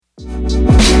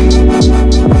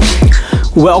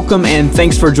Welcome and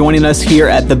thanks for joining us here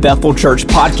at the Bethel Church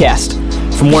Podcast.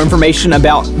 For more information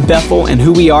about Bethel and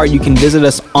who we are, you can visit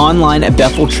us online at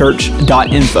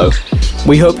bethelchurch.info.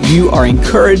 We hope you are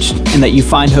encouraged and that you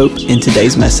find hope in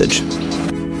today's message.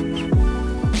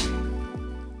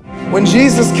 When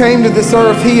Jesus came to this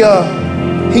earth, he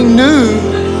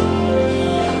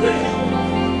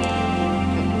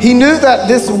knew that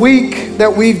this week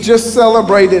that we've just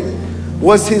celebrated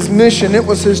was his mission. It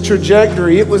was his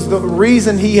trajectory. It was the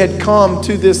reason he had come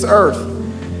to this earth.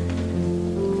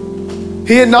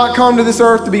 He had not come to this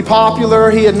earth to be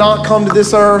popular. He had not come to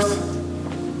this earth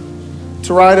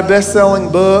to write a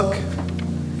best-selling book.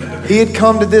 He had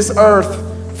come to this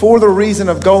earth for the reason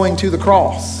of going to the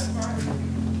cross.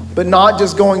 But not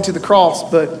just going to the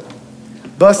cross, but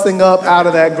busting up out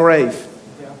of that grave.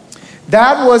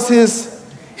 That was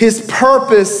his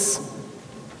purpose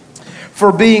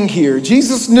for being here.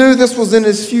 Jesus knew this was in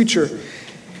his future.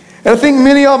 And I think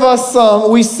many of us,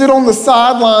 we sit on the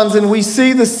sidelines and we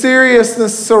see the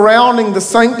seriousness surrounding the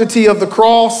sanctity of the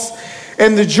cross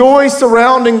and the joy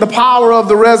surrounding the power of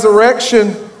the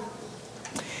resurrection.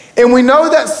 And we know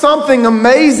that something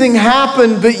amazing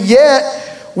happened, but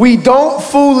yet we don't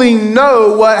fully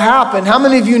know what happened. How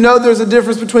many of you know there's a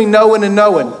difference between knowing and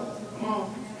knowing?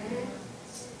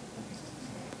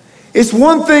 It's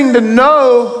one thing to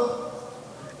know,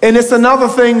 and it's another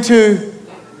thing to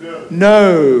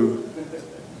know.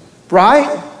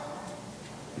 Right?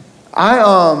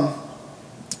 I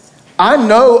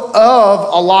know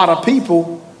of a lot of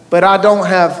people, but I don't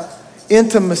have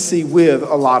intimacy with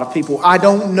a lot of people. I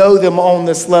don't know them on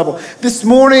this level. This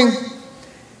morning,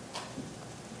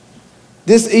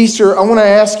 this Easter, I want to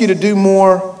ask you to do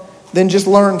more than just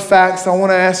learn facts. I want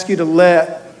to ask you to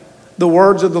let the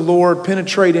words of the Lord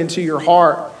penetrate into your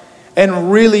heart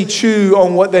and really chew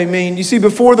on what they mean. You see,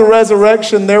 before the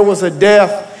resurrection, there was a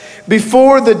death.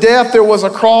 Before the death, there was a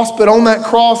cross, but on that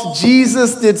cross,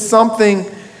 Jesus did something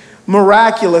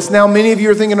miraculous. Now, many of you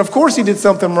are thinking, of course he did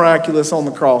something miraculous on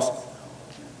the cross.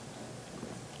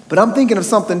 But I'm thinking of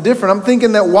something different. I'm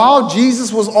thinking that while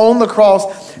Jesus was on the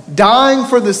cross, dying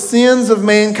for the sins of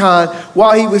mankind,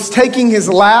 while he was taking his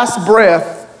last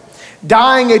breath,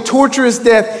 dying a torturous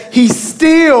death, he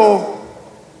still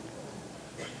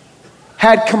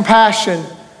had compassion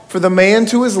for the man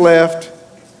to his left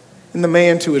and the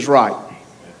man to his right.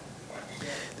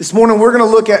 This morning we're going to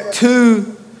look at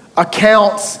two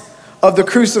accounts of the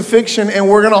crucifixion, and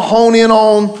we're going to hone in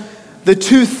on the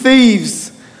two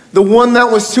thieves, the one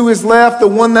that was to his left, the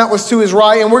one that was to his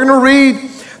right. And we're going to read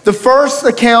the first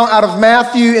account out of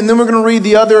Matthew, and then we're going to read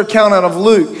the other account out of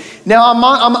Luke. Now,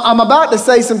 I'm about to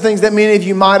say some things that many of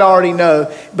you might already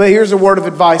know, but here's a word of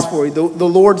advice for you. The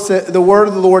word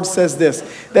of the Lord says this,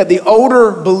 that the older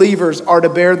believers are to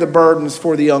bear the burdens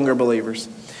for the younger believers.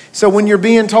 So when you're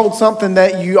being told something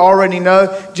that you already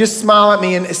know, just smile at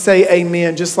me and say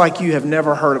amen, just like you have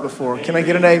never heard it before. Can I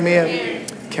get an amen?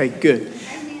 Okay, good.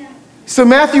 So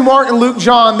Matthew, Mark, and Luke,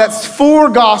 John, that's four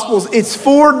gospels. It's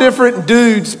four different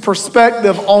dudes'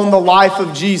 perspective on the life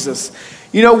of Jesus.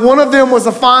 You know, one of them was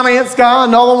a finance guy,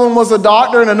 another one was a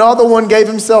doctor, and another one gave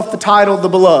himself the title, the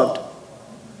Beloved.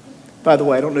 By the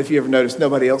way, I don't know if you ever noticed,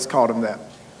 nobody else called him that.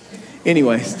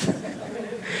 Anyways.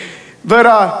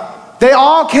 But they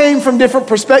all came from different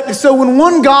perspectives. So when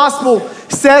one gospel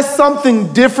says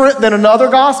something different than another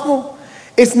gospel,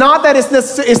 it's not that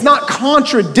it's not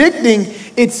contradicting,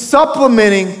 it's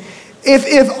supplementing.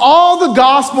 If all the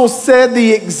gospels said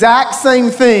the exact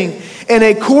same thing, in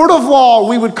a court of law,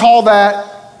 we would call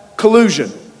that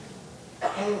collusion.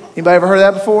 Anybody ever heard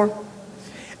that before?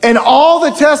 And all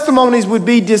the testimonies would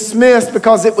be dismissed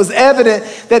because it was evident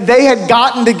that they had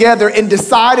gotten together and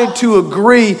decided to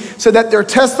agree so that their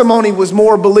testimony was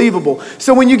more believable.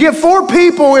 So when you get four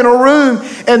people in a room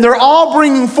and they're all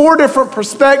bringing four different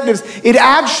perspectives, it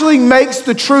actually makes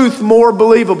the truth more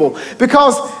believable.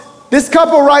 Because this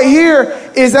couple right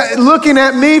here is looking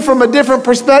at me from a different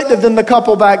perspective than the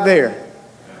couple back there.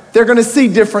 They're going to see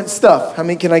different stuff. I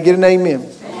mean, can I get an amen?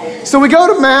 So we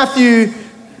go to Matthew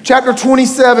chapter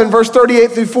 27, verse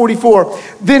 38 through 44.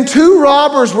 Then two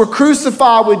robbers were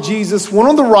crucified with Jesus, one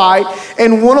on the right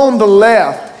and one on the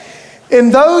left.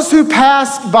 And those who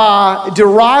passed by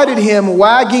derided him,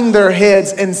 wagging their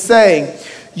heads and saying,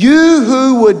 "You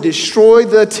who would destroy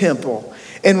the temple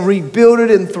and rebuild it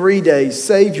in 3 days,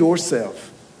 save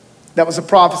yourself." That was a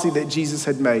prophecy that Jesus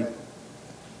had made.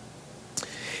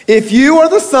 "If you are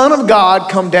the Son of God,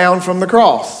 come down from the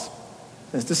cross."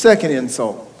 That's the second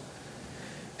insult.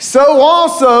 So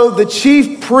also the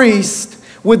chief priest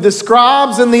with the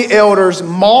scribes and the elders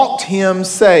mocked him,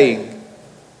 saying,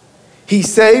 He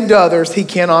saved others. He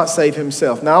cannot save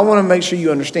himself. Now, I want to make sure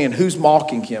you understand who's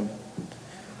mocking him.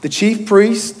 The chief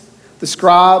priests, the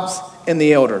scribes, and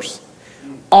the elders.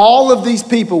 All of these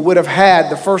people would have had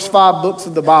the first 5 books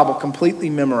of the Bible completely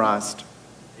memorized.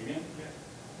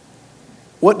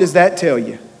 What does that tell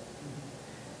you?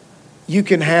 You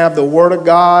can have the Word of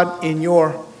God in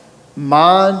your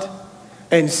mind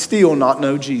and still not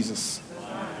know Jesus.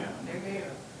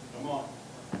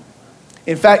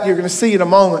 In fact, you're going to see in a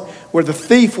moment where the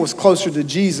thief was closer to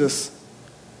Jesus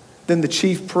than the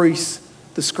chief priests,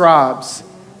 the scribes,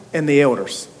 and the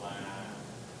elders.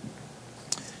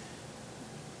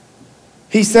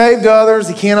 He saved others.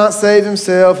 He cannot save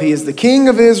himself. He is the King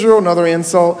of Israel. Another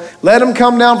insult. Let him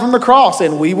come down from the cross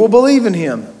and we will believe in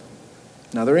him.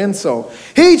 Another insult.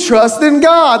 He trusts in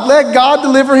God. Let God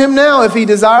deliver him now if he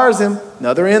desires him.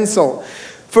 Another insult.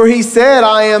 For he said,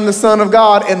 I am the Son of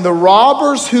God. And the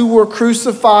robbers who were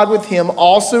crucified with him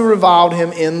also reviled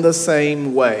him in the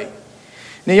same way.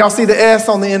 Now y'all see the S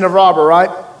on the end of robber, right?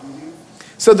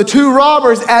 So the 2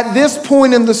 robbers at this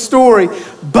point in the story,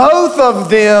 both of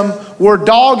them were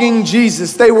dogging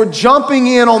Jesus. They were jumping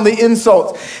in on the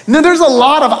insults. Now there's a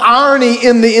lot of irony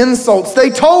in the insults. They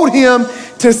told him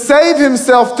to save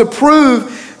himself to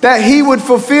prove that he would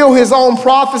fulfill his own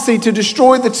prophecy to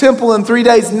destroy the temple in 3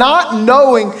 days, not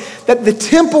knowing that the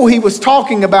temple he was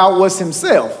talking about was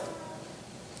himself.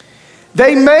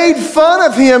 They made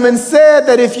fun of him and said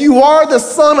that if you are the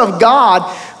Son of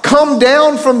God, come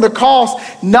down from the cross,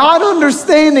 not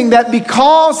understanding that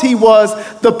because he was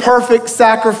the perfect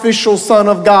sacrificial Son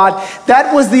of God,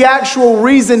 that was the actual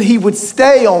reason he would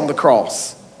stay on the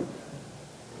cross.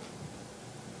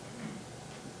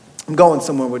 I'm going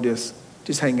somewhere with this.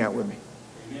 Just hang out with me.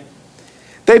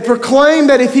 They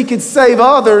proclaimed that if he could save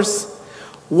others,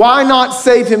 why not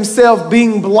save himself,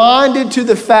 being blinded to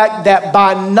the fact that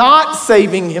by not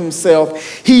saving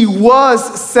himself, he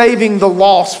was saving the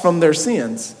lost from their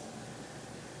sins.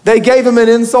 They gave him an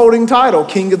insulting title,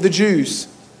 King of the Jews,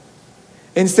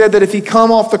 and said that if he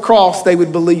come off the cross, they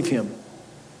would believe him.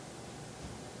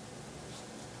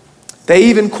 They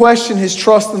even questioned his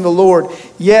trust in the Lord,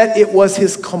 yet it was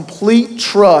his complete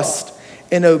trust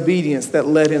and obedience that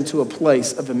led him to a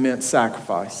place of immense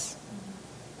sacrifice.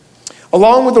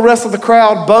 Along with the rest of the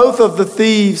crowd, both of the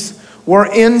thieves were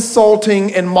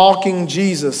insulting and mocking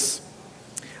Jesus.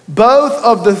 Both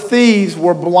of the thieves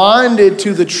were blinded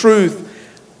to the truth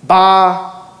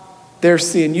by their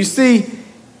sin. You see,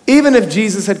 even if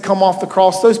Jesus had come off the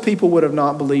cross, those people would have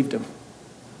not believed him.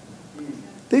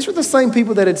 These were the same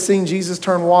people that had seen Jesus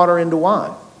turn water into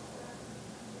wine.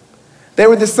 They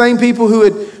were the same people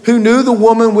who knew the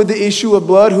woman with the issue of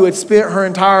blood, who had spent her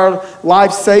entire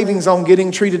life savings on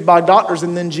getting treated by doctors,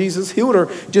 and then Jesus healed her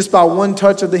just by one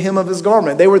touch of the hem of his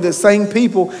garment. They were the same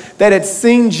people that had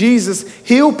seen Jesus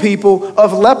heal people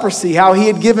of leprosy, how he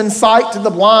had given sight to the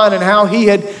blind and how he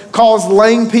had caused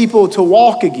lame people to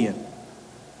walk again.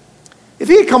 If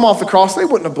he had come off the cross, they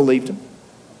wouldn't have believed him.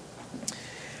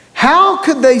 How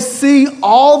could they see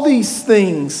all these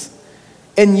things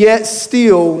and yet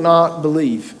still not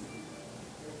believe?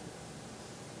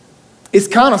 It's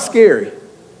kind of scary.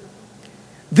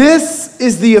 This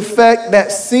is the effect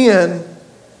that sin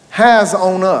has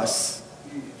on us.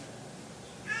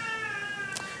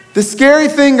 The scary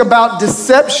thing about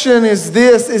deception is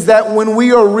that when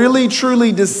we are really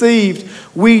truly deceived,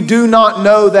 we do not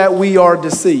know that we are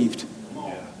deceived.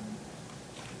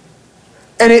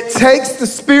 And it takes the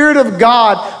Spirit of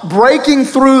God breaking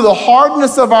through the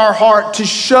hardness of our heart to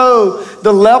show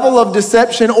the level of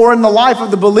deception, or in the life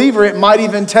of the believer, it might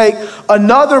even take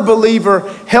another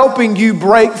believer helping you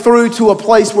break through to a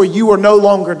place where you are no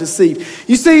longer deceived.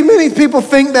 You see, many people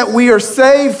think that we are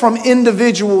saved from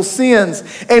individual sins,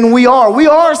 and we are. We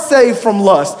are saved from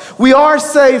lust. We are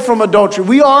saved from adultery.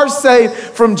 We are saved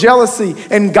from jealousy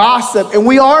and gossip, and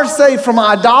we are saved from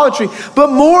idolatry.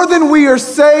 But more than we are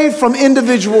saved from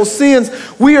individual sins,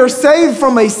 we are saved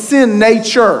from a sin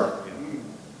nature.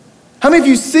 How many of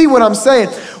you see what I'm saying?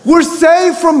 We're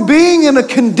saved from being in a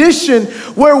condition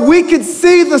where we could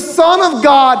see the Son of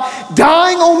God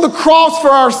dying on the cross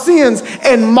for our sins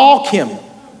and mock him.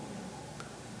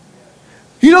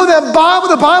 You know that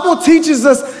the Bible teaches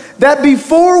us that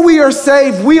before we are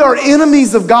saved, we are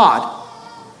enemies of God.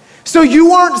 So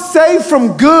you aren't saved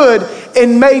from good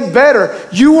and made better.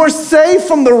 You were saved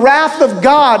from the wrath of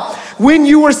God when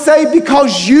you were saved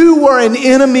because you were an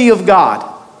enemy of God.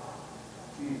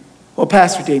 Well,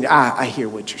 Pastor Dean, I hear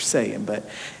what you're saying, but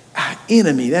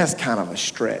enemy, that's kind of a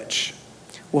stretch.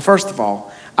 Well, first of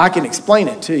all, I can explain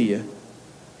it to you,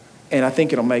 and I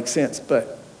think it'll make sense,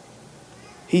 but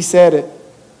he said it.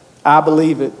 I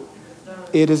believe it.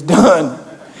 it is done.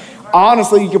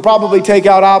 Honestly, you could probably take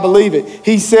out, I believe it.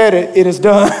 He said it, it is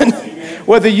done.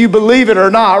 Whether you believe it or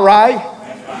not,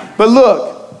 right? But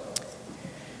look,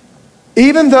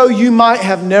 even though you might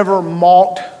have never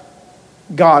mocked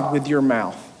God with your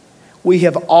mouth, we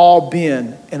have all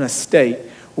been in a state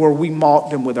where we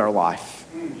mocked him with our life.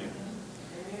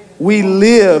 We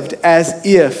lived as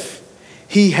if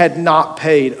he had not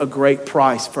paid a great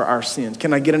price for our sins.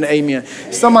 Can I get an amen?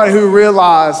 Somebody who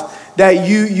realized that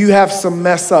you have some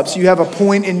mess ups. You have a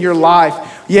point in your life,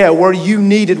 where you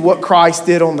needed what Christ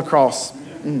did on the cross.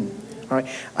 All right,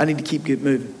 I need to keep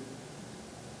moving.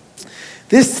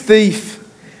 This thief,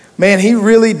 man, he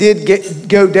really did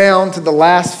go down to the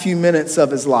last few minutes of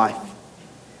his life.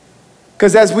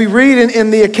 Because as we read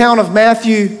in the account of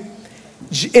Matthew,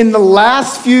 in the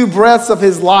last few breaths of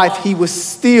his life, he was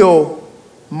still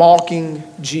mocking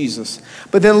Jesus.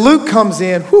 But then Luke comes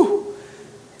in.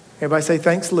 Everybody say,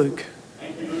 thanks, Luke.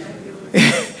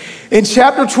 In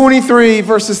chapter 23,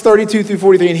 verses 32 through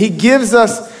 43, and he gives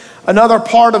us another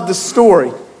part of the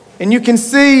story. And you can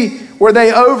see where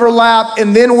they overlap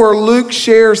and then where Luke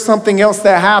shares something else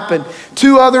that happened.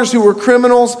 Two others who were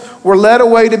criminals were led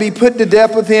away to be put to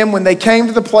death with him. When they came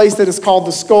to the place that is called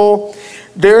the Skull,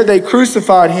 there they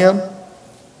crucified him.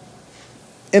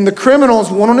 And the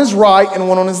criminals, one on his right and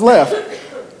one on his left.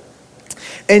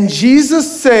 And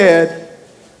Jesus said,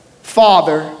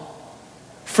 Father,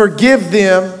 forgive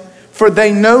them, for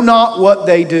they know not what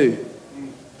they do.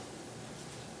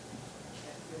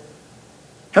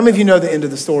 How many of you know the end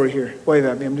of the story here? Wave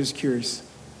at me, I'm just curious.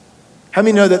 How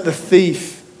many know that the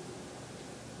thief,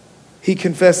 he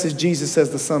confesses Jesus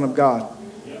as the Son of God?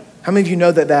 How many of you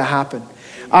know that happened?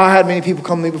 I had many people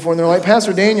come to me before and they're like,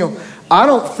 Pastor Daniel, I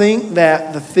don't think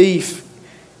that the thief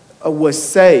was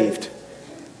saved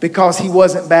because he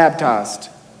wasn't baptized.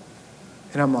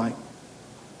 And I'm like,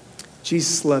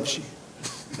 Jesus loves you.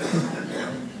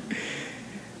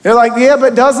 They're like, yeah,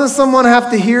 but doesn't someone have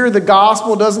to hear the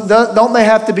gospel? Don't they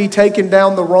have to be taken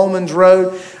down the Romans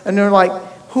road? And they're like,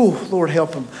 Lord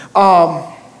help them.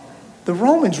 The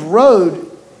Romans road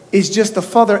is just a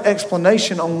further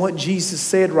explanation on what Jesus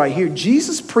said right here.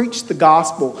 Jesus preached the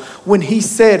gospel when he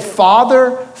said,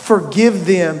 Father, forgive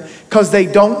them because they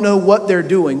don't know what they're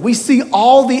doing. We see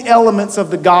all the elements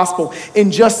of the gospel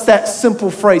in just that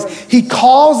simple phrase. He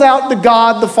calls out to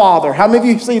God the Father. How many of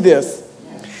you see this?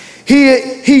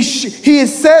 He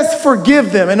says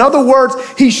forgive them. In other words,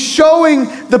 he's showing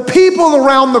the people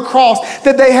around the cross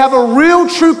that they have a real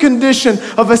true condition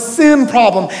of a sin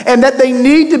problem and that they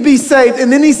need to be saved. And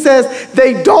then he says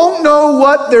they don't know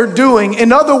what they're doing.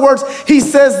 In other words, he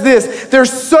says this, they're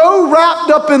so wrapped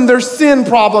up in their sin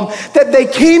problem that they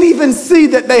can't even see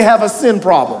that they have a sin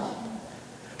problem.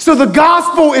 So the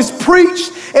gospel is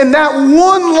preached in that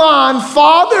one line,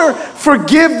 Father,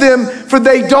 forgive them, for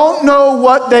they don't know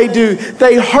what they do.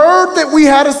 They heard that we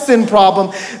had a sin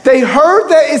problem. They heard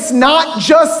that it's not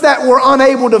just that we're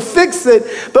unable to fix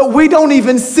it, but we don't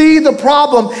even see the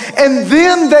problem. And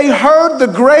then they heard the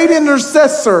great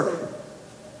intercessor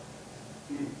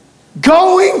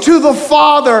going to the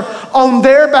Father on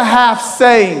their behalf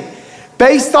saying,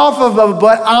 based off of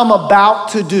what I'm about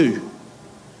to do,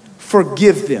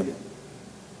 forgive them.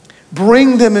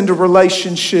 Bring them into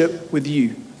relationship with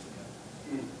you.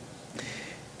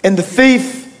 And the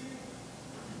thief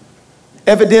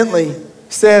evidently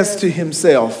says to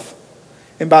himself,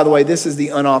 and by the way, this is the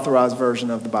unauthorized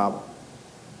version of the Bible,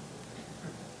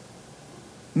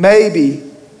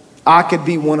 maybe I could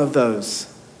be one of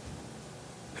those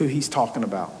who he's talking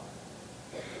about.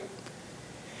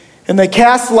 And they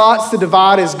cast lots to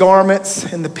divide his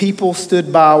garments, and the people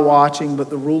stood by watching, but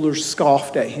the rulers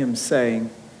scoffed at him, saying,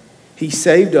 he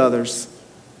saved others,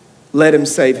 let him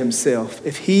save himself.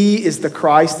 If he is the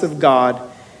Christ of God,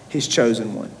 his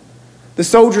chosen one. The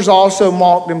soldiers also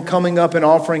mocked him, coming up and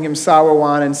offering him sour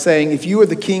wine and saying, if you are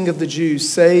the king of the Jews,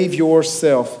 save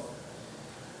yourself.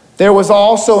 There was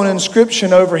also an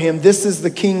inscription over him, this is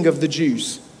the king of the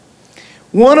Jews.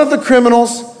 One of the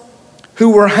criminals who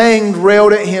were hanged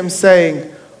railed at him,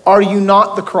 saying, are you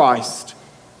not the Christ?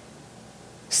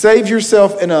 Save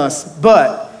yourself and us.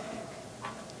 But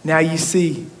now you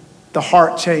see the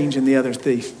heart change in the other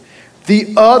thief.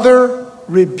 The other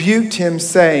rebuked him,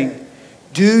 saying,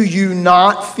 do you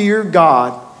not fear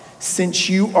God, since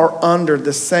you are under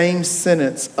the same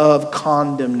sentence of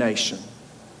condemnation?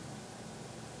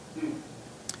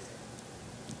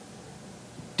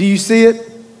 Do you see it?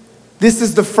 This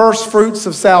is the first fruits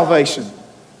of salvation.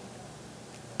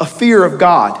 A fear of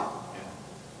God.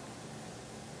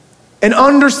 An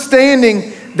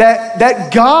understanding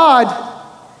that God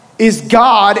is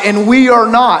God and we are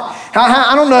not.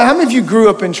 I don't know, how many of you grew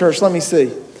up in church? Let me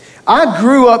see. I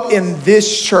grew up in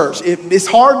this church. It's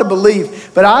hard to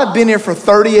believe, but I've been here for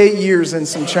 38 years and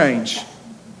some change.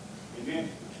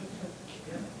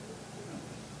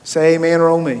 Say amen,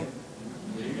 roll me.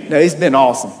 No, it's been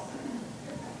awesome.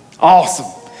 Awesome.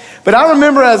 But I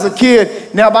remember as a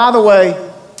kid, now by the way,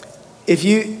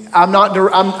 I'm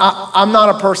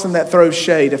not a person that throws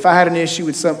shade. If I had an issue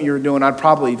with something you were doing, I'd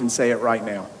probably even say it right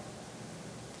now.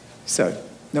 So,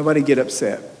 nobody get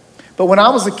upset. But when I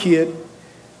was a kid,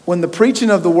 when the preaching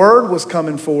of the word was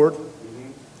coming forward,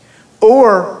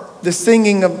 or the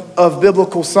singing of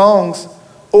biblical songs,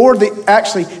 or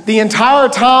the entire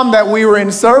time that we were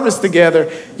in service together,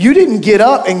 you didn't get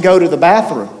up and go to the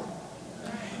bathroom.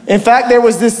 In fact, there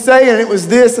was this saying, and it was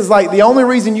this, is like the only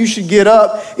reason you should get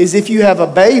up is if you have a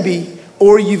baby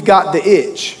or you've got the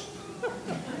itch.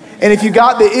 And if you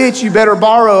got the itch, you better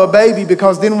borrow a baby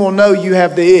because then we'll know you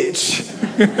have the itch.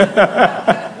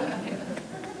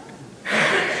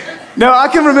 Now, I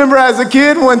can remember as a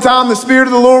kid one time the Spirit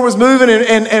of the Lord was moving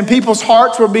and people's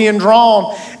hearts were being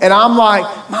drawn. And I'm like,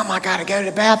 Mom, I got to go to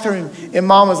the bathroom. And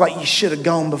Mom was like, you should have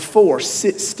gone before.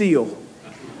 Sit still.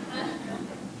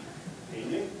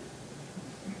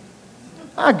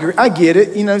 I get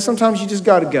it. You know, sometimes you just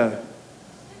got to go.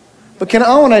 But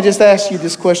I want to just ask you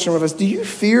this question with us. Do you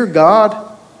fear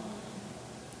God?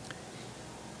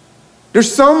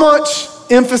 There's so much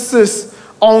emphasis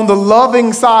on the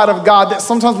loving side of God that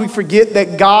sometimes we forget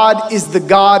that God is the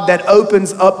God that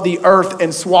opens up the earth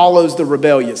and swallows the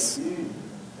rebellious.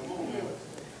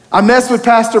 I mess with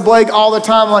Pastor Blake all the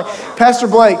time. Like, Pastor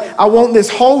Blake, I want this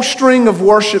whole string of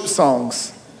worship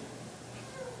songs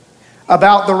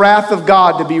about the wrath of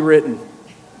God to be written.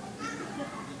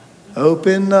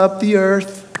 Open up the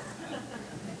earth,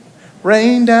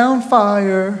 rain down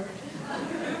fire.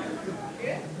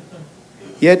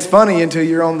 Yeah, it's funny until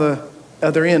you're on the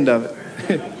other end of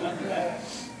it.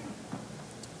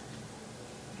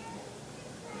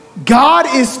 God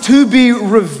is to be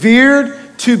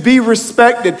revered, to be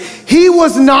respected. He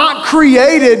was not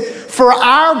created for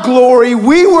our glory.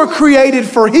 We were created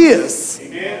for His.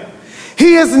 Amen.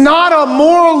 He is not a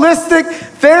moralistic,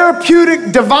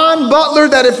 therapeutic, divine butler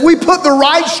that if we put the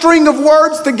right string of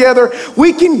words together,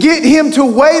 we can get Him to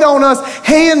wait on us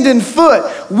hand and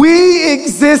foot. We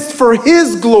exist for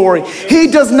His glory. He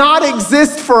does not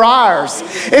exist for ours.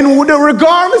 And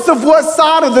regardless of what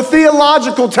side of the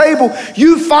theological table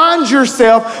you find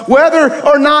yourself, whether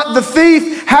or not the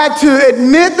thief had to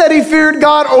admit that he feared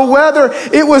God or whether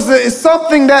it was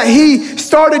something that he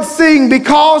started seeing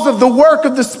because of the work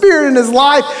of the Spirit in his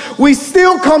life, we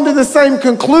still come to the same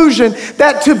conclusion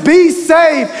that to be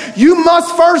saved, you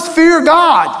must first fear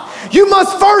God. You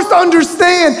must first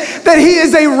understand that He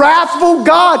is a wrathful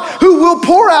God who will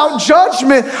pour out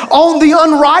judgment on the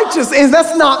unrighteous. And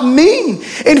that's not mean.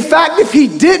 In fact, if He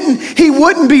didn't, He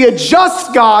wouldn't be a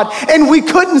just God and we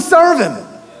couldn't serve Him.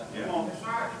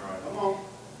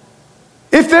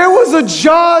 If there was a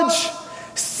judge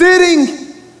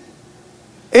sitting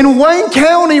in Wayne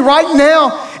County right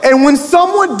now, and when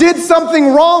someone did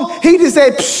something wrong, he just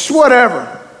said, psh,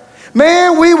 whatever.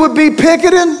 Man, we would be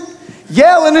picketing,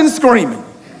 yelling and screaming.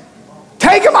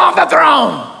 Take him off the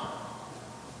throne.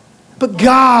 But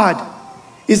God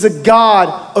is a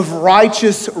God of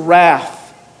righteous wrath.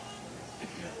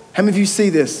 How many of you see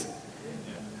this?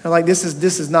 They're like, this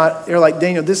is not, they're like,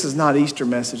 Daniel, this is not Easter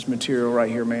message material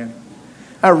right here, man.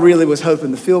 I really was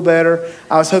hoping to feel better.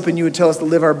 I was hoping you would tell us to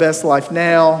live our best life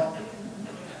now.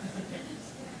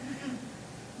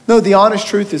 No, the honest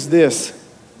truth is this.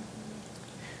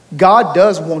 God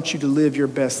does want you to live your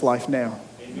best life now.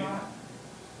 Amen.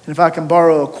 And if I can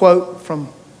borrow a quote from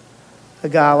a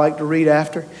guy I like to read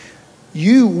after,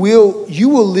 you will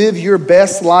live your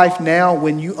best life now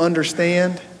when you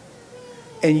understand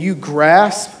and you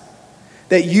grasp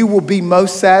that you will be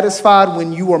most satisfied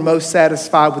when you are most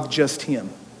satisfied with just Him.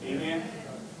 Amen.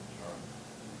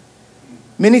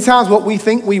 Many times what we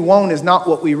think we want is not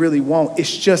what we really want.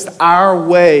 It's just our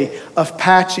way of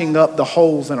patching up the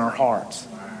holes in our hearts.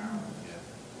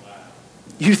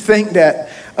 You think that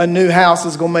a new house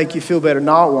is going to make you feel better.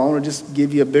 No, it won't. It'll just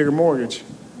give you a bigger mortgage.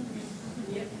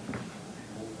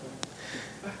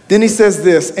 Then he says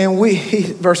this, and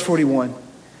verse 41.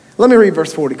 Let me read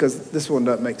verse 40 because this one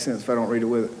doesn't make sense if I don't read it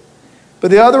with it.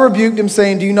 But the other rebuked him,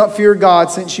 saying, do you not fear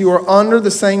God, since you are under the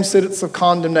same sentence of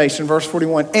condemnation? Verse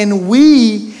 41. And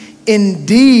we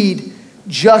indeed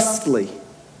justly,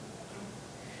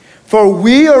 for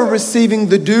we are receiving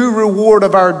the due reward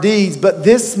of our deeds, but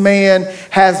this man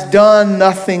has done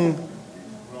nothing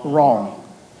wrong.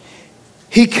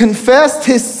 He confessed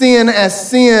his sin as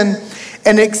sin,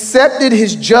 and accepted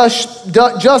his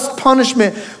just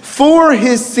punishment for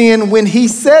his sin when he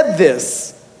said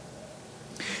this.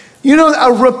 You know,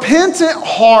 a repentant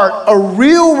heart, a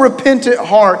real repentant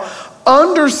heart,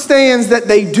 understands that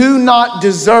they do not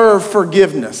deserve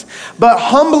forgiveness, but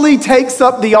humbly takes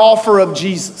up the offer of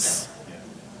Jesus.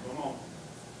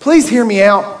 Please hear me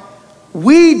out.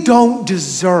 We don't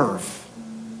deserve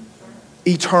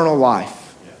eternal life.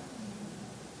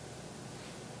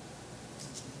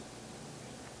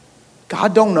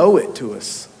 God don't owe it to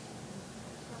us.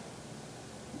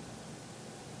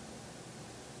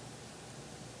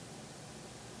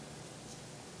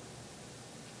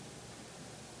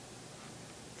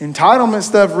 Entitlement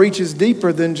stuff reaches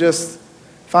deeper than just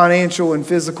financial and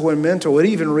physical and mental. It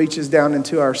even reaches down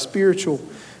into our spiritual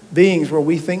beings where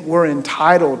we think we're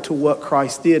entitled to what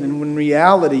Christ did. And when in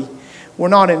reality, we're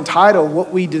not entitled.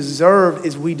 What we deserve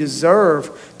is we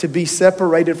deserve to be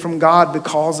separated from God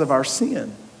because of our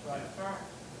sin.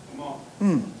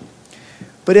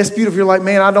 But it's beautiful. You're like,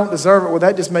 man, I don't deserve it. Well,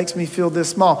 that just makes me feel this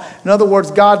small. In other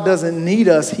words, God doesn't need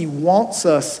us. He wants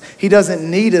us. He doesn't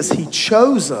need us. He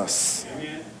chose us.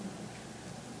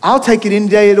 I'll take it any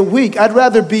day of the week. I'd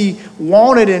rather be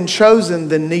wanted and chosen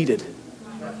than needed.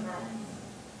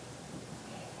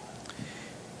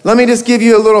 Let me just give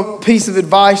you a little piece of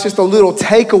advice, just a little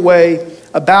takeaway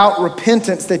about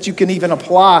repentance that you can even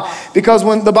apply. Because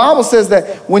when the Bible says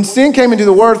that when sin came into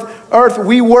the earth,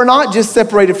 we were not just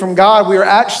separated from God, we were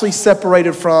actually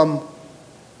separated from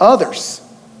others.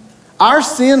 Our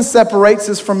sin separates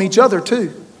us from each other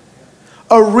too.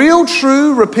 A real,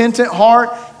 true, repentant heart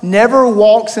never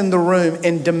walks in the room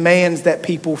and demands that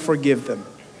people forgive them.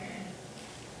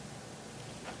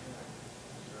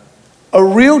 A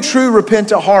real, true,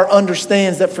 repentant heart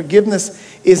understands that forgiveness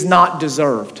is not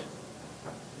deserved,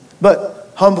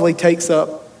 but humbly takes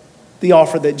up the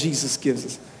offer that Jesus gives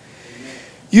us.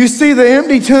 You see, the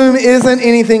empty tomb isn't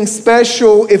anything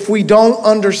special if we don't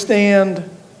understand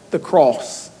the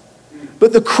cross.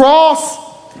 But the cross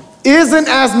isn't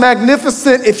as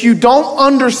magnificent if you don't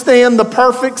understand the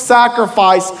perfect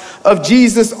sacrifice of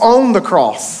Jesus on the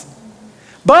cross.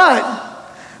 But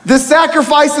the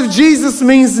sacrifice of Jesus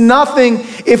means nothing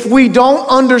if we don't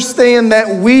understand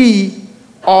that we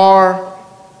are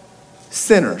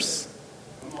sinners.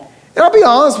 And I'll be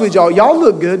honest with y'all, y'all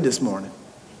look good this morning.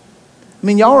 I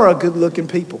mean, y'all are a good looking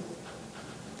people.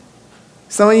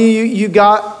 Some of you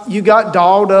got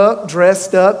dolled up,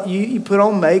 dressed up, you put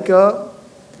on makeup.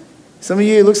 Some of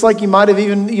you, it looks like you might have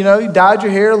even, dyed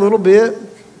your hair a little bit.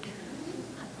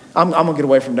 I'm going to get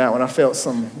away from that one. I felt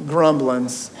some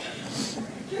grumblings.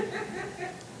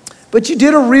 But you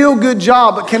did a real good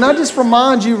job. But can I just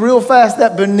remind you real fast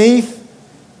that beneath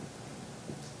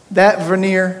that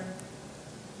veneer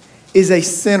is a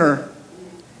sinner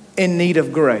in need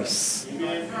of grace.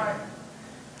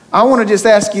 I want to just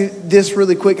ask you this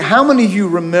really quick. How many of you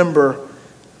remember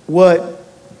what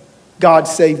God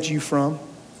saved you from?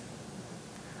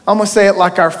 I'm going to say it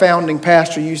like our founding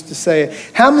pastor used to say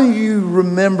it. How many of you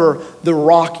remember the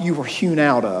rock you were hewn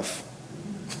out of?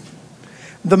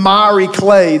 The miry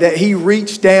clay that he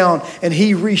reached down and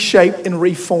he reshaped and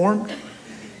reformed?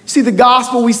 See, the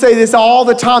gospel, we say this all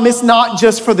the time. It's not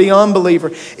just for the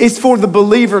unbeliever. It's for the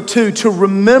believer too, to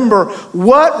remember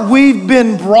what we've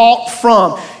been brought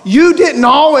from. You didn't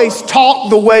always talk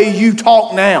the way you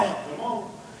talk now.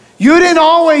 You didn't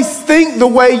always think the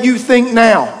way you think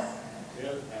now.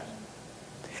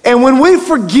 And when we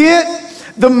forget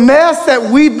the mess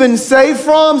that we've been saved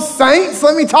from, saints,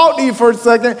 let me talk to you for a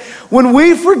second. When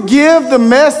we forgive the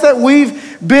mess that we've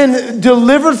been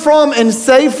delivered from and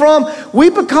saved from, we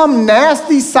become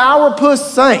nasty, sourpuss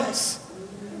saints.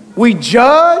 We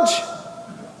judge.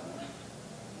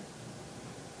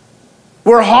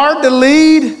 We're hard to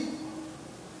lead.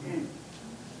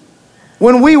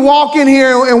 When we walk in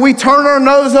here and we turn our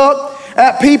nose up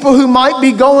at people who might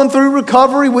be going through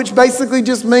recovery, which basically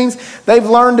just means they've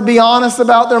learned to be honest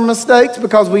about their mistakes,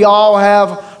 because we all have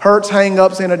hurts,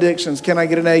 hang-ups, and addictions. Can I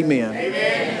get an amen?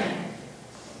 Amen.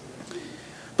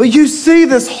 But you see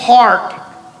this heart,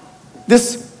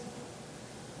 this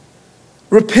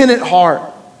repentant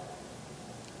heart.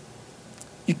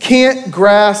 You can't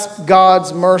grasp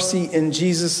God's mercy in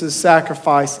Jesus'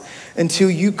 sacrifice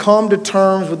until you come to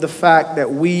terms with the fact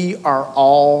that we are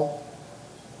all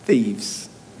thieves.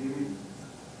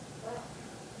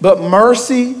 But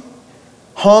mercy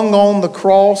hung on the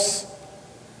cross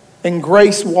and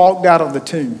grace walked out of the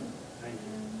tomb.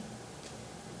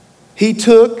 He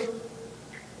took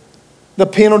the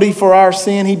penalty for our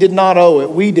sin. He did not owe it.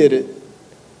 We did it.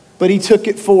 but he took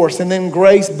it for us. And then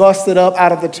grace busted up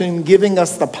out of the tomb, giving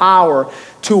us the power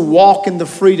to walk in the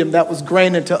freedom that was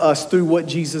granted to us through what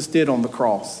Jesus did on the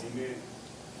cross. Amen.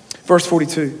 Verse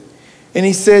 42. And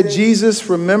he said, Jesus,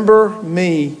 remember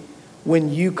me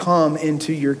when you come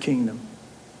into your kingdom.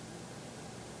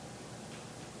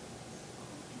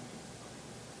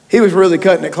 He was really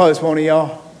cutting it close, wasn't he,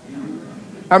 y'all?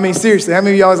 I mean, seriously, how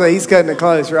many of y'all say he's cutting it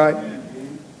close, right?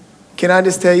 Can I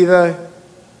just tell you, though,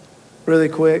 really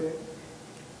quick,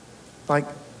 like,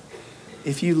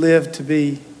 if you live to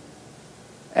be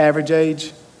average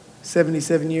age,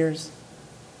 77 years,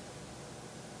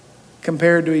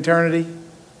 compared to eternity,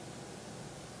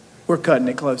 we're cutting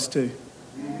it close, too.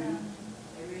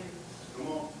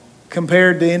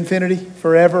 Compared to infinity,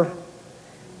 forever,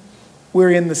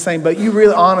 we're in the same boat. You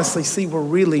really honestly see we're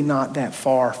really not that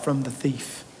far from the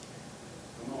thief.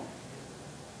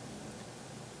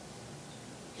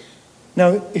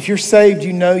 Now, if you're saved,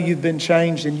 you know you've been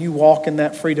changed and you walk in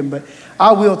that freedom. But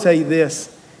I will tell you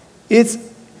this.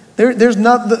 There's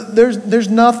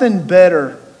nothing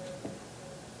better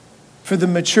for the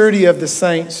maturity of the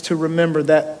saints to remember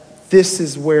that this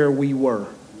is where we were.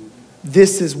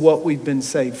 This is what we've been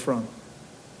saved from.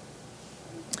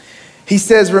 He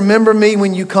says, remember me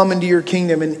when you come into your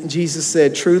kingdom. And Jesus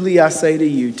said, truly I say to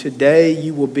you, today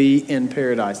you will be in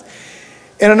paradise.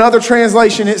 In another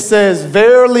translation, it says,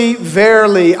 verily,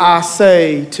 verily, I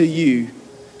say to you,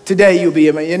 today you'll be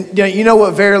in. You know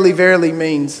what verily, verily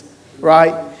means,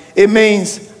 right? It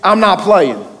means I'm not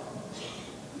playing.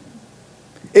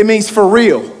 It means for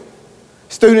real.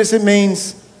 Students, it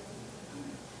means,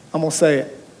 I'm going to say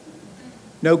it,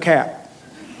 no cap.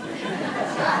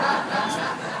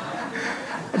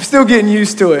 I'm still getting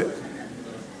used to it.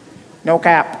 No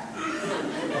cap.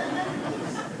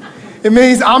 It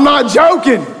means I'm not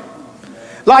joking.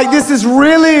 Like, this is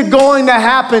really going to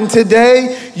happen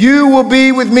today. You will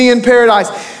be with me in paradise.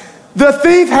 The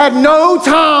thief had no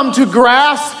time to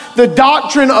grasp the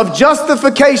doctrine of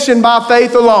justification by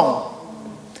faith alone.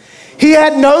 He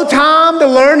had no time to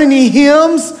learn any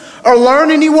hymns or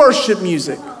learn any worship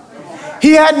music.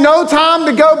 He had no time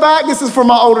to go back, this is for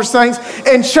my older saints,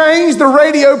 and change the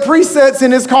radio presets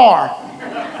in his car.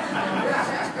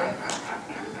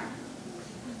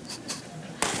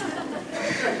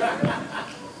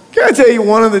 Can I tell you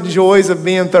one of the joys of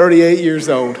being 38 years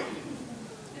old?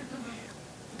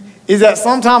 Is that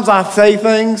sometimes I say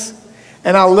things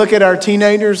and I look at our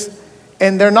teenagers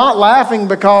and they're not laughing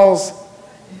because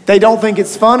they don't think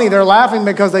it's funny. They're laughing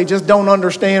because they just don't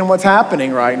understand what's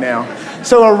happening right now.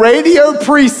 So a radio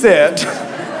preset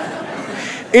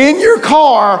in your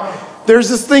car, there's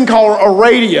this thing called a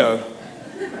radio.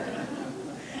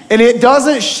 And it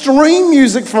doesn't stream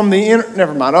music from the internet.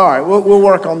 Never mind. All right, we'll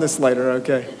work on this later,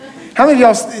 okay? How many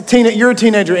of y'all, you're a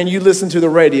teenager and you listen to the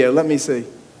radio? Let me see.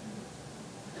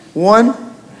 1,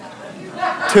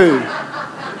 2,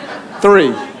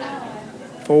 3,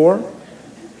 4,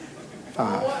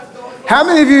 5. How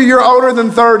many of you, you're older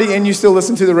than 30 and you still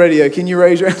listen to the radio? Can you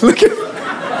raise your hand? Look at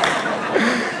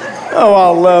Oh, I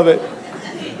love it.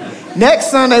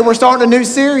 Next Sunday, we're starting a new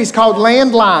series called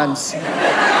Landlines.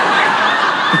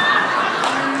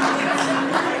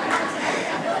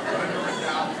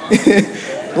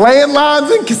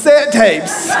 Landlines and cassette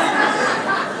tapes.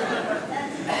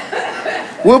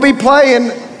 We'll be playing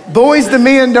Boys to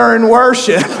Men during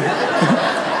worship.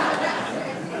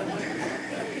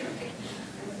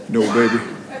 No, baby.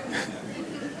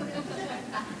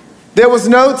 There was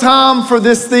no time for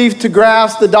this thief to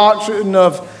grasp the doctrine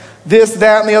of this,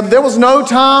 that, and the other. There was no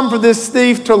time for this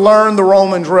thief to learn the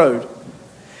Romans road.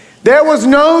 There was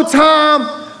no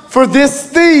time for this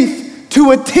thief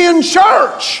to attend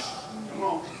church.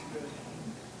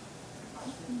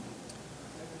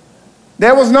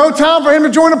 There was no time for him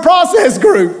to join a process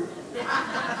group.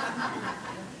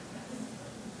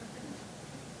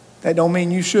 That don't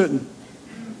mean you shouldn't.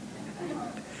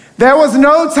 There was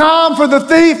no time for the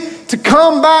thief to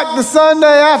come back the Sunday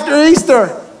after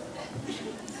Easter.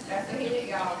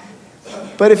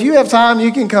 But if you have time,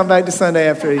 you can come back the Sunday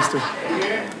after Easter.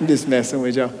 I'm just messing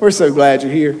with y'all. We're so glad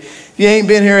you're here. If you ain't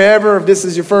been here ever, if this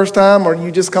is your first time or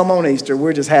you just come on Easter,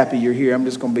 we're just happy you're here. I'm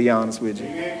just going to be honest with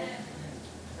you.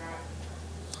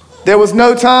 There was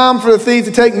no time for the thief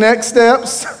to take next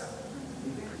steps.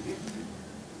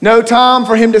 No time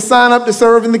for him to sign up to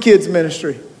serve in the kids'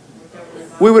 ministry.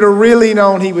 We would have really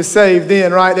known he was saved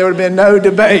then, right? There would have been no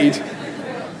debate.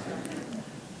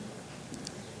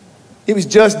 It was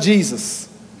just Jesus.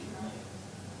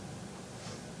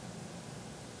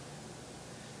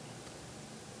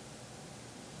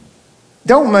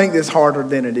 Don't make this harder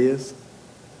than it is.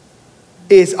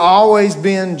 It's always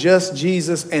been just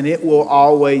Jesus, and it will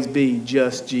always be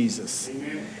just Jesus.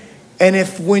 Amen. And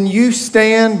if when you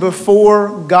stand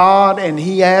before God and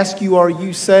he asks you, are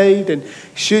you saved? And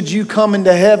should you come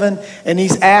into heaven? And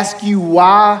he's asked you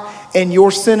why, and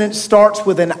your sentence starts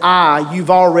with an I, you've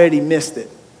already missed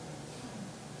it.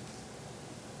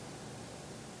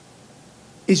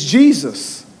 It's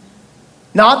Jesus.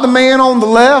 Not the man on the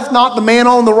left, not the man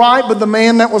on the right, but the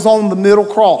man that was on the middle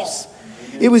cross.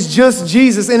 It was just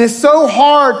Jesus. And it's so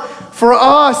hard for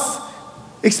us,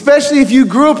 especially if you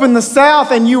grew up in the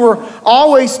South and you were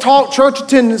always taught church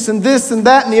attendance and this and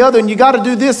that and the other, and you got to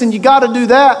do this and you got to do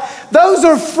that. Those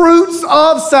are fruits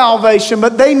of salvation,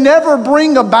 but they never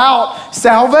bring about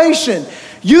salvation.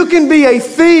 You can be a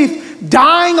thief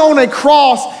dying on a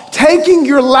cross, taking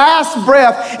your last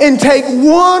breath, and take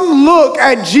one look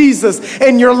at Jesus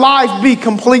and your life be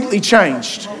completely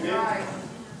changed.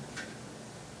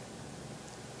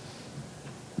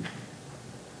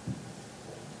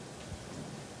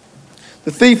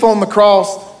 The thief on the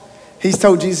cross, he's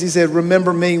told Jesus, he said,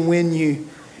 remember me when you.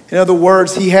 In other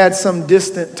words, he had some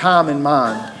distant time in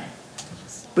mind.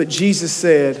 But Jesus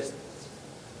said,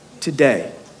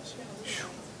 today.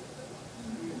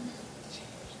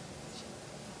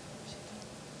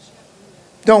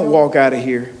 Don't walk out of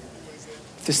here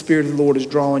if the Spirit of the Lord is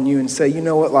drawing you and say, you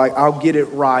know what, like, I'll get it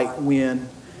right when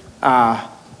I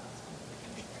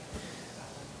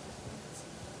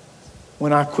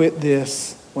quit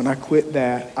this. When I quit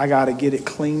that, I got to get it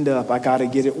cleaned up. I got to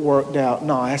get it worked out.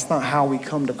 No, that's not how we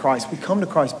come to Christ. We come to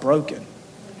Christ broken.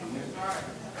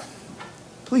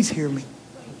 Please hear me.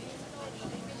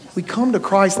 We come to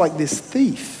Christ like this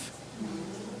thief.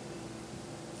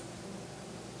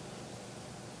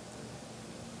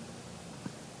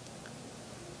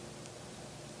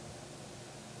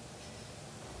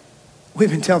 We've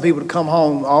been telling people to come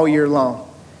home all year long.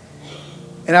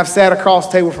 And I've sat across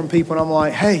the table from people and I'm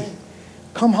like, hey,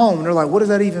 come home. And they're like, what does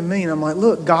that even mean? I'm like,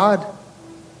 look, God,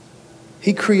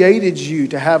 he created you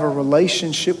to have a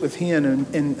relationship with him.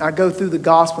 And I go through the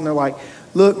gospel and they're like,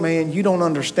 look, man, you don't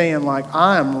understand. Like,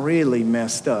 I am really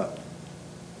messed up.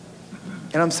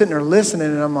 And I'm sitting there listening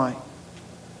and I'm like,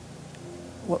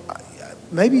 well,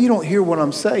 maybe you don't hear what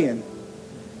I'm saying.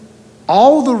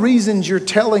 All the reasons you're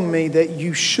telling me that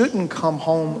you shouldn't come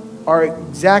home are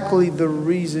exactly the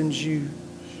reasons you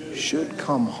should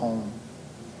come home.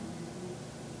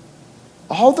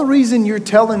 All the reason you're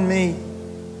telling me,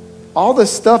 all the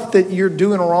stuff that you're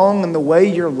doing wrong and the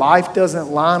way your life doesn't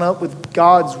line up with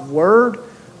God's word,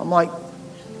 I'm like,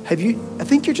 I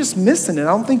think you're just missing it. I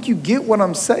don't think you get what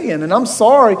I'm saying. And I'm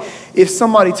sorry if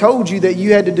somebody told you that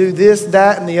you had to do this,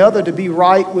 that, and the other to be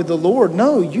right with the Lord.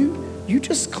 No, you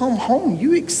just come home.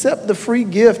 You accept the free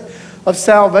gift of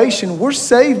salvation. We're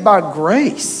saved by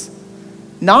grace,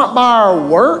 not by our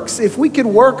works. If we could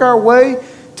work our way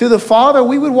to the Father,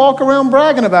 we would walk around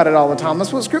bragging about it all the time.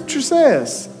 That's what Scripture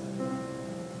says.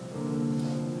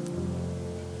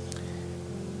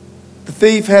 The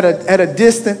thief had a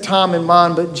distant time in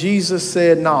mind, but Jesus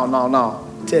said, no.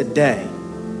 Today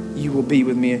you will be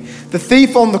with me. The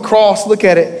thief on the cross, look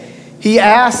at it. He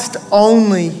asked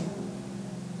only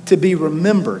to be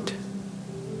remembered.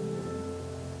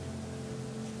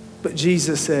 But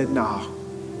Jesus said, no,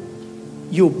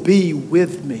 you'll be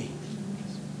with me.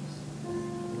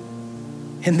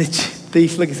 And the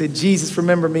thief, look, he said, Jesus,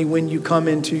 remember me when you come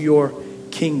into your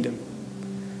kingdom.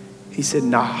 He said,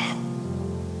 nah.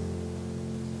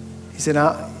 He said,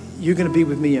 you're going to be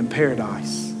with me in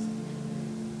paradise.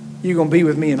 You're going to be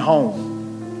with me in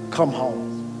home. Come home.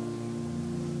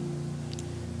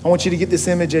 I want you to get this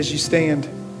image as you stand.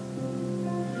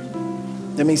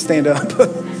 That means stand up.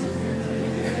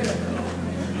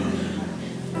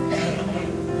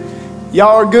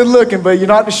 Y'all are good looking, but you're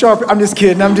not the sharp. I'm just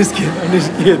kidding. I'm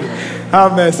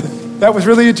messing. That was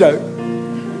really a joke.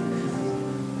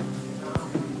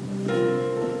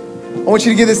 I want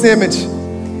you to get this image.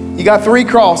 You got 3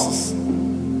 crosses.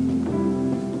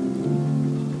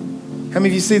 How many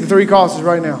of you see the 3 crosses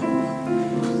right now?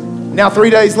 Now 3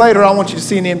 days later, I want you to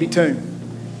see an empty tomb.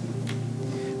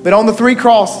 But on the 3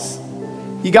 crosses,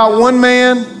 you got one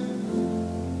man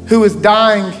who is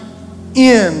dying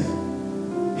in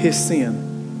his sin.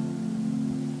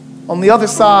 On the other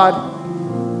side,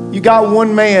 you got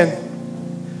one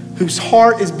man whose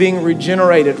heart is being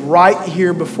regenerated right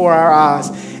here before our eyes,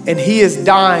 and he is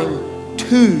dying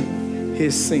to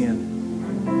his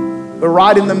sin. But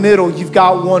right in the middle, you've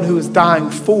got one who is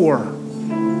dying for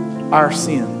our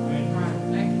sin.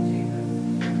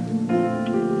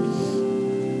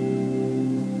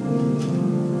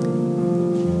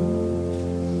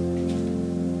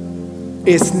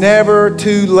 It's never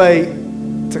too late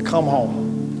to come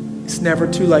home. It's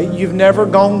never too late. You've never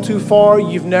gone too far.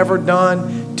 You've never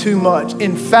done too much.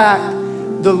 In fact,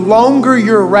 the longer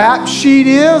your rap sheet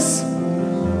is,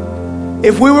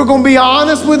 if we were going to be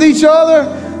honest with each other,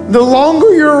 the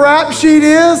longer your rap sheet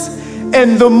is,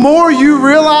 and the more you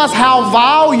realize how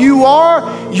vile you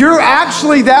are, you're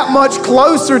actually that much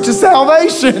closer to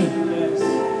salvation.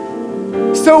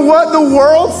 So what the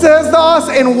world says to us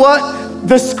and what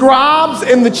the scribes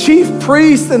and the chief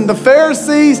priests and the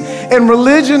Pharisees and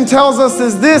religion tells us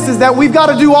is this, is that we've got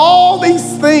to do all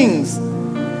these things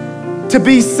to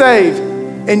be saved.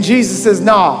 And Jesus says,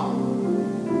 nah.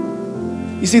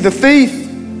 You see, the thief,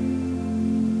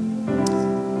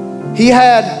 he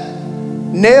had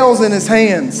nails in his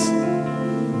hands,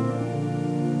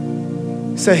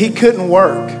 so he couldn't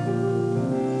work.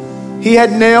 He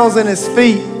had nails in his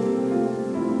feet,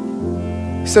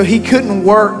 so he couldn't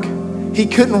work. He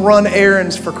couldn't run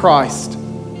errands for Christ.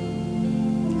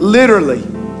 Literally,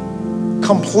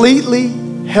 completely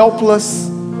helpless,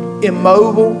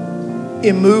 immobile,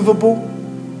 immovable.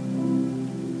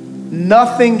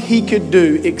 Nothing he could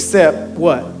do except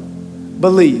what?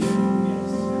 Believe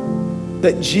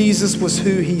that Jesus was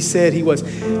who he said he was.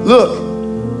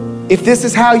 Look, if this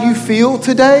is how you feel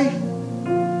today,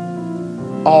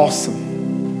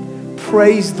 awesome.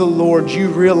 Praise the Lord. You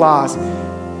realize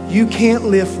you can't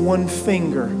lift one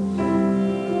finger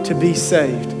to be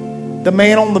saved. The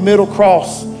man on the middle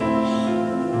cross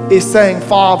is saying,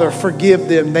 Father, forgive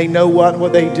them. They know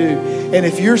what they do. And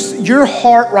if your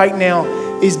heart right now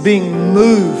is being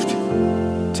moved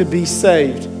to be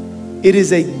saved, it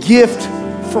is a gift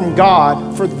from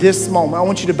God for this moment. I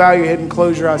want you to bow your head and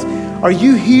close your eyes. Are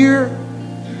you here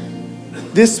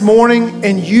this morning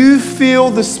and you feel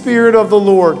the Spirit of the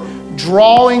Lord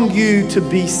drawing you to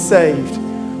be saved?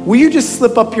 Will you just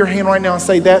slip up your hand right now and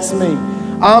say, that's me.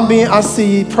 I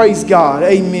see you. Praise God.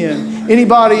 Amen.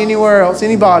 Anybody, anywhere else?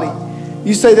 Anybody?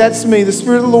 You say, that's me. The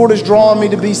Spirit of the Lord is drawing me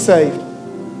to be saved.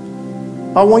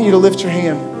 I want you to lift your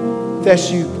hand. If that's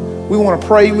you. We want to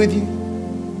pray with you.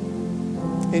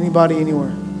 Anybody,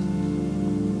 anywhere?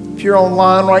 If you're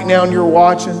online right now and you're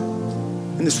watching,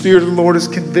 and the Spirit of the Lord is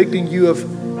convicting you of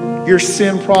your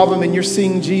sin problem and you're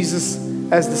seeing Jesus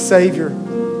as the Savior,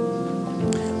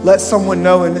 let someone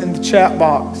know in the chat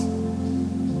box.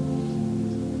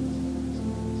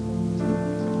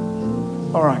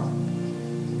 All right.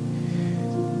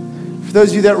 For those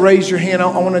of you that raised your hand, I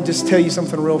want to just tell you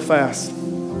something real fast.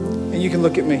 And you can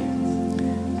look at me.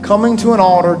 Coming to an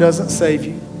altar doesn't save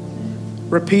you.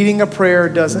 Repeating a prayer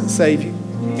doesn't save you.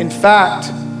 In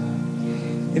fact,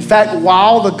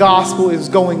 while the gospel is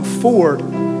going forward,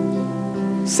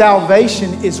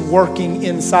 salvation is working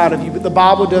inside of you. But the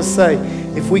Bible does say,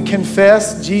 if we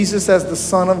confess Jesus as the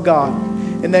Son of God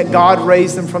and that God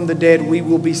raised him from the dead, we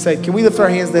will be saved. Can we lift our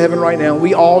hands to heaven right now?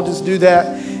 We all just do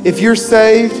that. If you're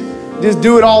saved, just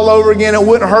do it all over again. It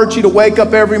wouldn't hurt you to wake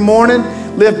up every morning,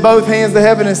 lift both hands to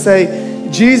heaven and say,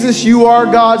 Jesus, you are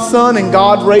God's Son and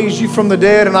God raised you from the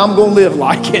dead and I'm going to live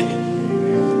like it.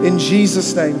 In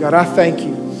Jesus' name, God, I thank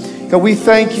you. God, we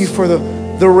thank you for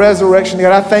the resurrection.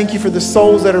 God, I thank you for the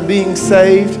souls that are being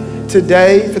saved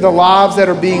today, for the lives that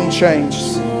are being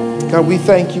changed. God, we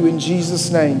thank you in Jesus'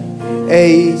 name.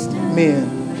 Amen.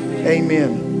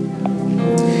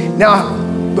 Amen. Now,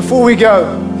 before we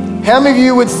go, how many of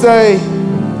you would say,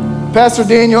 Pastor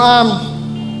Daniel,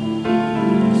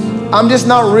 I'm just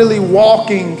not really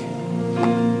walking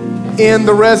in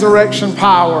the resurrection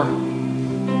power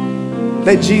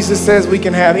that Jesus says we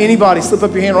can have? Anybody, slip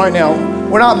up your hand right now.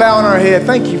 We're not bowing our head.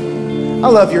 Thank you. I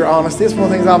love your honesty. It's one of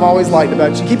the things I've always liked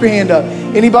about you. Keep your hand up.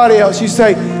 Anybody else? You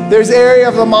say, there's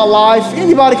areas of my life.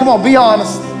 Anybody, come on, be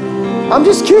honest. I'm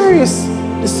just curious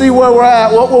to see where we're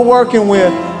at, what we're working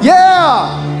with.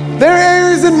 Yeah, there are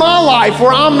areas in my life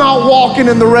where I'm not walking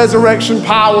in the resurrection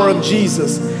power of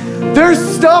Jesus. There's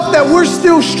stuff that we're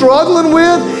still struggling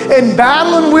with and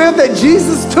battling with that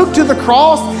Jesus took to the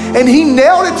cross and he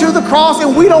nailed it to the cross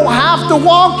and we don't have to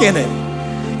walk in it.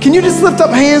 Can you just lift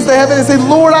up hands to heaven and say,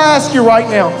 Lord, I ask you right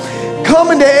now, come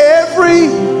into every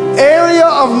area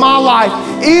of my life,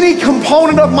 any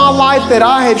component of my life that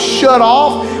I have shut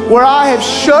off, where I have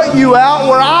shut you out,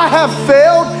 where I have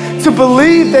failed to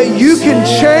believe that you can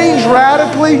change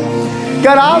radically.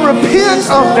 God, I repent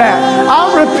of that.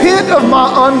 I repent of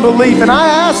my unbelief, and I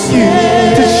ask you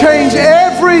to change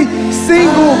every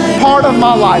single part of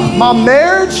my life. My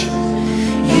marriage,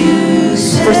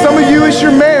 for some of you, it's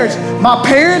your marriage. My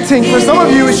parenting, for some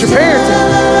of you, it's your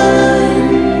parenting.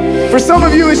 For some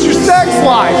of you, it's your sex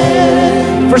life.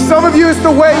 For some of you, it's the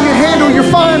way you handle your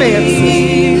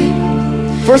finances.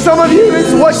 For some of you,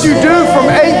 it's what you do from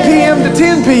 8 p.m. to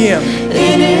 10 p.m.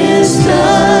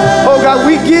 Oh God,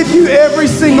 we give you every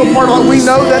single part of it. We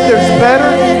know that there's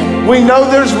better. We know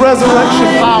there's resurrection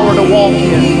power to walk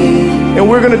in. And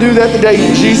we're going to do that today.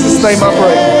 In Jesus' name I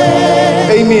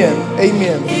pray. Amen.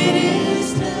 Amen.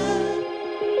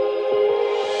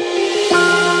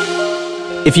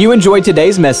 If you enjoyed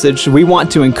today's message, we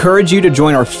want to encourage you to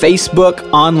join our Facebook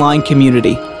online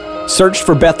community. Search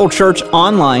for Bethel Church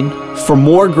Online for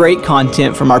more great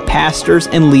content from our pastors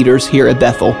and leaders here at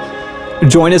Bethel.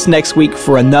 Join us next week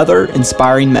for another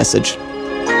inspiring message.